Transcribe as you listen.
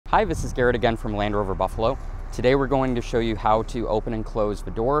Hi, this is Garrett again from Land Rover Buffalo. Today we're going to show you how to open and close the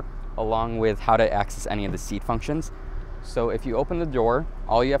door along with how to access any of the seat functions. So if you open the door,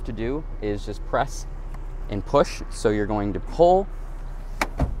 all you have to do is just press and push. So you're going to pull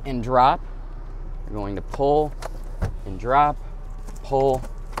and drop. You're going to pull and drop, pull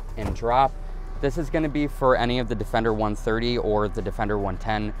and drop. This is going to be for any of the Defender 130 or the Defender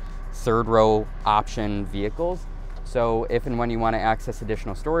 110 third row option vehicles. So if and when you want to access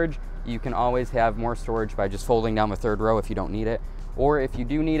additional storage, you can always have more storage by just folding down the third row if you don't need it. Or if you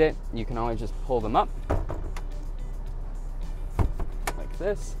do need it, you can always just pull them up like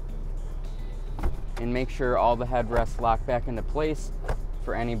this and make sure all the headrests lock back into place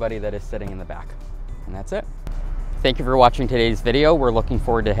for anybody that is sitting in the back. And that's it. Thank you for watching today's video. We're looking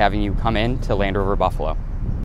forward to having you come in to Land Rover Buffalo.